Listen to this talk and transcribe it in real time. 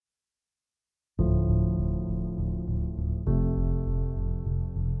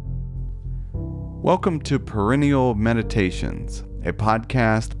Welcome to Perennial Meditations, a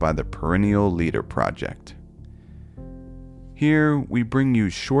podcast by the Perennial Leader Project. Here we bring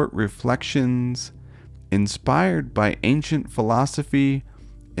you short reflections inspired by ancient philosophy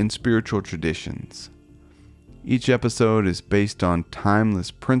and spiritual traditions. Each episode is based on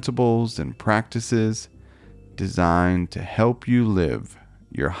timeless principles and practices designed to help you live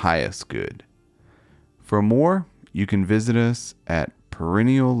your highest good. For more, you can visit us at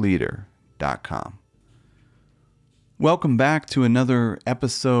perennialleader.com. Welcome back to another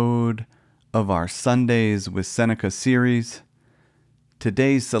episode of our Sundays with Seneca series.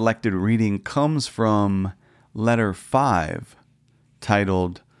 Today's selected reading comes from Letter 5,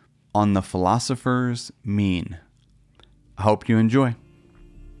 titled On the Philosopher's Mean. I hope you enjoy.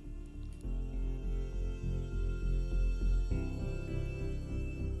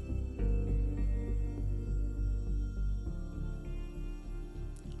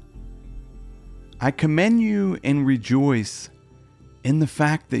 I commend you and rejoice in the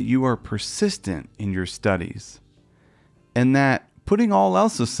fact that you are persistent in your studies, and that, putting all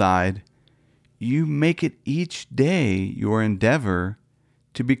else aside, you make it each day your endeavor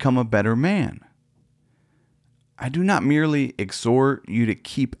to become a better man. I do not merely exhort you to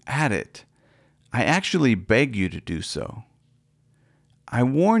keep at it, I actually beg you to do so. I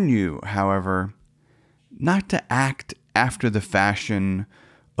warn you, however, not to act after the fashion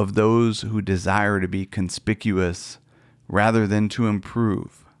of those who desire to be conspicuous rather than to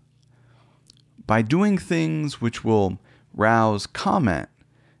improve. By doing things which will rouse comment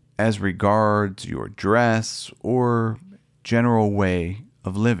as regards your dress or general way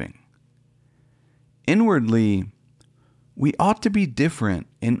of living. Inwardly, we ought to be different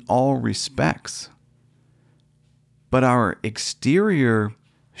in all respects, but our exterior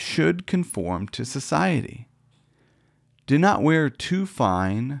should conform to society. Do not wear too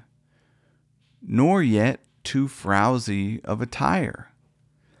fine, nor yet too frowsy of attire.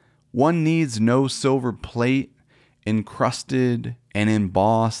 One needs no silver plate encrusted and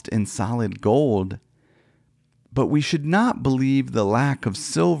embossed in solid gold, but we should not believe the lack of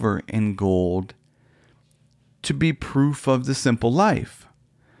silver and gold to be proof of the simple life.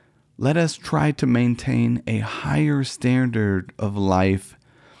 Let us try to maintain a higher standard of life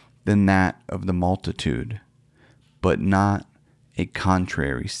than that of the multitude, but not a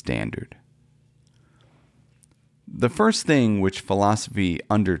contrary standard. The first thing which philosophy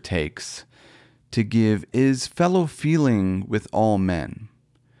undertakes to give is fellow feeling with all men.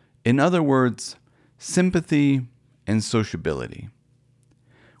 In other words, sympathy and sociability.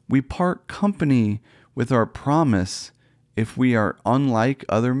 We part company with our promise if we are unlike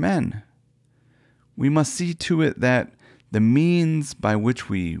other men. We must see to it that the means by which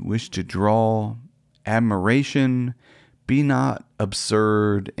we wish to draw admiration be not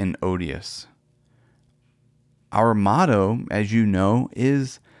absurd and odious. Our motto, as you know,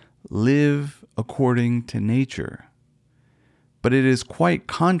 is live according to nature. But it is quite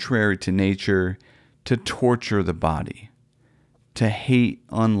contrary to nature to torture the body, to hate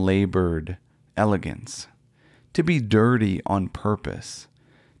unlabored elegance, to be dirty on purpose,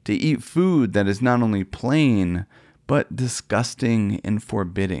 to eat food that is not only plain, but disgusting and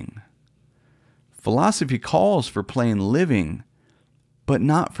forbidding. Philosophy calls for plain living, but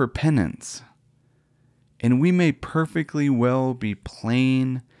not for penance. And we may perfectly well be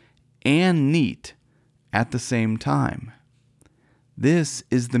plain and neat at the same time. This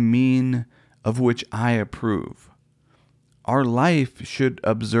is the mean of which I approve. Our life should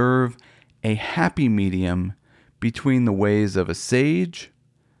observe a happy medium between the ways of a sage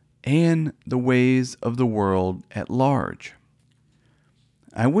and the ways of the world at large.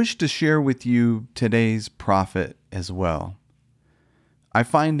 I wish to share with you today's prophet as well. I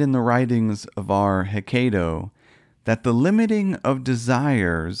find in the writings of our Hecado that the limiting of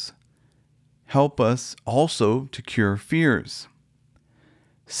desires help us also to cure fears.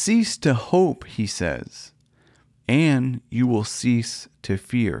 Cease to hope, he says, and you will cease to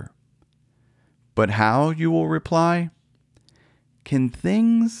fear. But how, you will reply? Can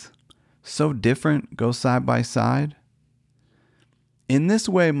things so different go side by side? In this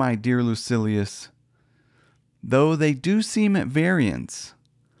way, my dear Lucilius, though they do seem at variance,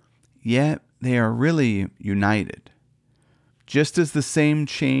 yet they are really united. Just as the same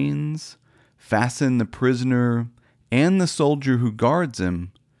chains fasten the prisoner and the soldier who guards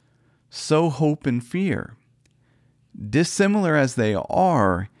him, so hope and fear, dissimilar as they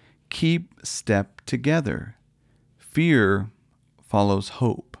are, keep step together. Fear follows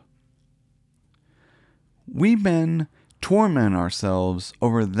hope. We men torment ourselves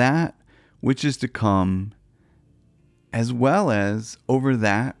over that which is to come, as well as over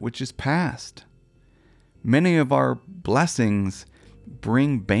that which is past. Many of our blessings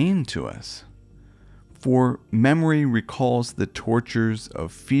bring bane to us, for memory recalls the tortures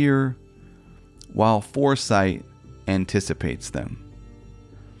of fear, while foresight anticipates them.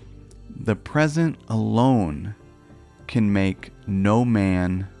 The present alone can make no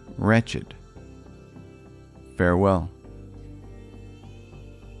man wretched. Farewell.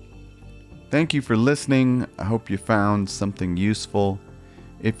 Thank you for listening. I hope you found something useful.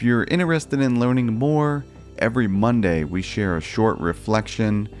 If you're interested in learning more, every Monday we share a short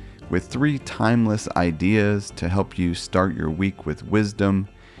reflection with 3 timeless ideas to help you start your week with wisdom.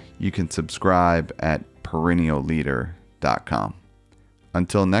 You can subscribe at perennialleader.com.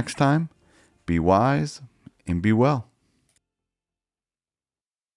 Until next time, be wise and be well.